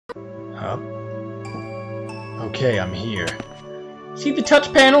Huh? Okay, I'm here. See the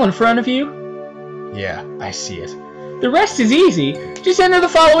touch panel in front of you? Yeah, I see it. The rest is easy. Just enter the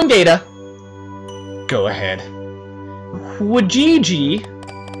following data. Go ahead. Wajiji.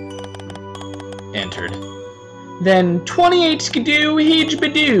 Entered. Then 28 skidoo hij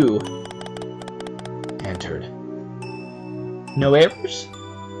badoo. Entered. No errors?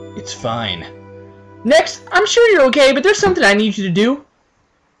 It's fine. Next, I'm sure you're okay, but there's something I need you to do.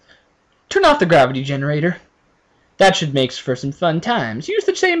 Turn off the gravity generator. That should make for some fun times. Use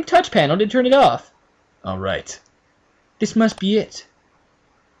the same touch panel to turn it off. Alright. This must be it.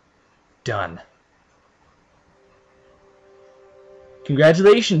 Done.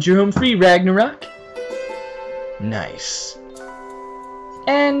 Congratulations, you're home free, Ragnarok. Nice.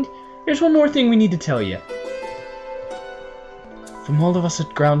 And there's one more thing we need to tell you. From all of us at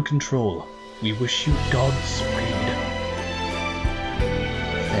ground control, we wish you Godspeed.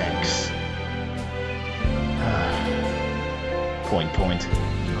 Thanks. Point. Alright.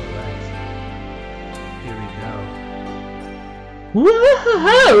 Here we go.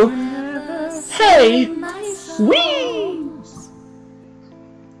 Whoa! Hey! Whee!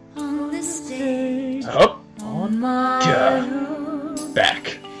 Up. On my own.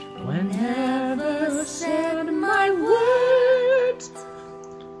 Back. Whenever said my words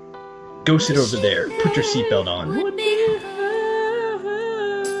Go sit over there. Put your seatbelt on. would be heard.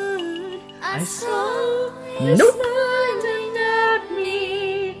 I saw you Nope. smiling at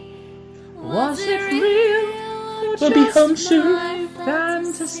me. Was it real? Or We'll be just home soon. my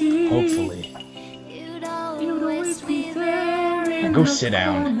fantasy? Hopefully. You'd always be there in Go the sit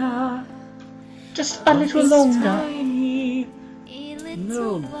down. corner. Just a little longer. Tiny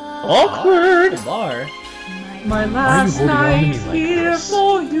little Awkward. bar. My Why last are you holding on to night me like here this?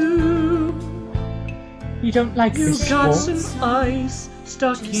 for you. You don't like You this got sport? some ice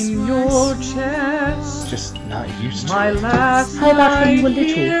stuck in your chest. Just not used to My it. last How about when you were night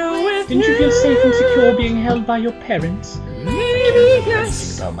little? here with Didn't you feel safe and secure being held by your parents? Maybe Think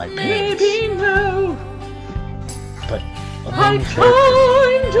yes, about my parents. maybe no. But I alone was there.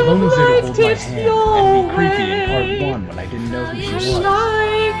 kind Alone of was there to liked hold my it hand your and be creepy in part way. 1 when I didn't know who she Just was.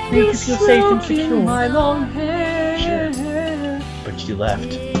 like Made you feel safe and stroking secure. my long hair. But she left.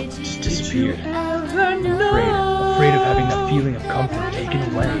 Just disappeared. Ever Afraid of having that feeling of comfort taken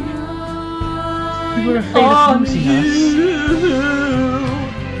away. You were afraid of losing us.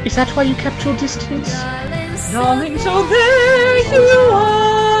 Is that why you kept your distance? Darling, so there you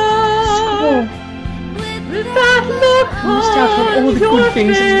are. With that look You missed out on all the your good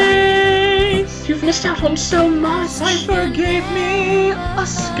things in life. face. You've missed out on so much. Cipher gave me a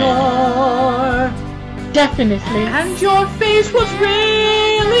scar, Definitely. and your face was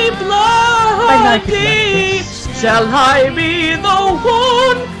really bloody. I like it like this. Shall I be the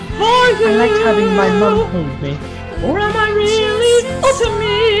one for you? I liked having my mum hold me. Or am I really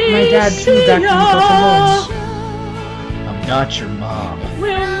ultimate? My dad too back when we got along. I'm not your mom.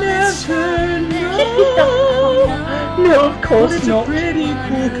 We'll never know. No, of course It's a not. pretty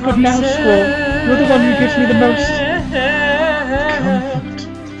cool But now, Squall, you're the one who gives me the most concept.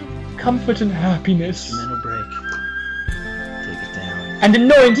 comfort and happiness. Mental break. Take it down. And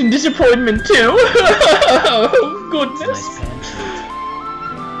annoyance and disappointment too. Oh, goodness. Nice pen sheet.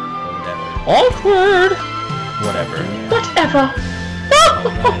 Or Awkward. whatever. Whatever.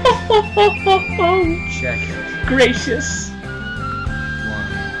 Check it. Gracious. 1,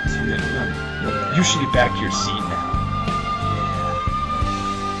 2. You should get back to your seat now.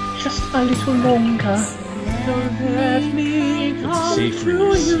 Just a little longer. Don't let me It's come safer in to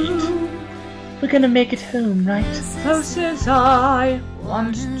your you. seat. We're gonna make it home, right? Close as I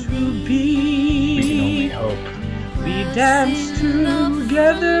want to We can only be. hope. We danced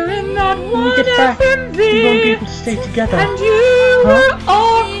together in that When one we get back, we won't be FNB. able to stay together. And you were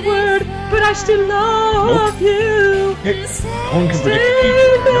awkward, but I still love you. Hey, no one can predict the Stay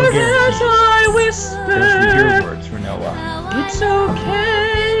future. No there as guarantees. I Those were your whispered. words, Renoa. It's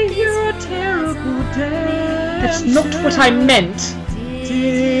okay, you're a terrible dancer. That's not what I meant.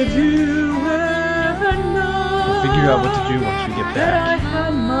 Did you ever know? We'll figure out what to do once we get that I back.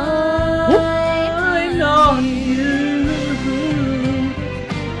 had mine on you?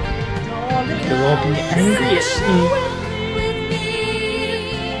 Darling, They'll all be angry at me.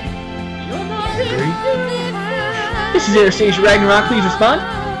 Angry? This is Anastasia Ragnarok. Please respond.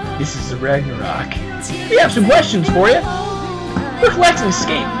 This is the Ragnarok. We have some questions for you. We're collecting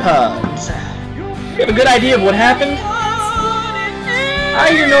escape pods. You have a good idea of what happened?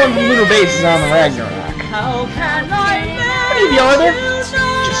 I hear no one from Lunar Base is on the Ragnarok. how can I How many of you are there?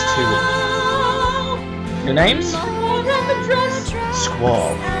 Just 2. Your names?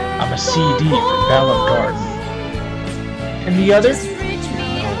 Squall. I'm a CD from Ballum Garden. And the other?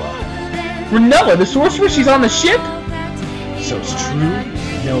 Renella, the sorceress? She's on the ship? So it's true?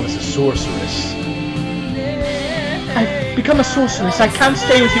 Renella's a sorceress. I've become a sorceress. I can't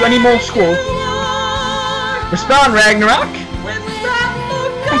stay with you anymore, Squall. Respond, Ragnarok.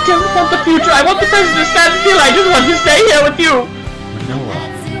 I don't want the future. I want the present to stand still. I just want to stay here with you. Renella.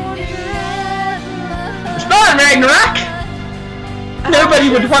 Respond, Ragnarok. Nobody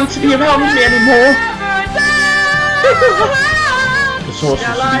would want to be around me anymore. The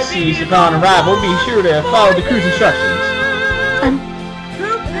sorceress should be seized upon arrival. Be sure to follow the crew's instructions. I'm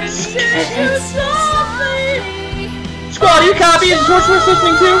scared. Squall, do you copy? Is the sorceress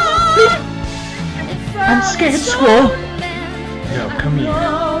listening too? I'm scared, Squall. No, come here.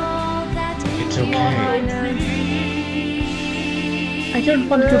 It's okay. I don't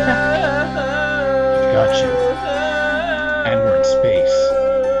want to go back. Got you. And we're in space.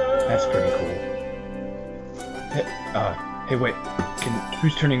 That's pretty cool. Hey, wait.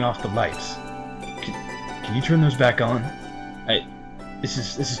 Who's turning off the lights? Can you turn those back on? This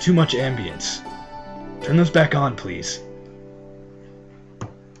is too much ambience. Turn those back on, please.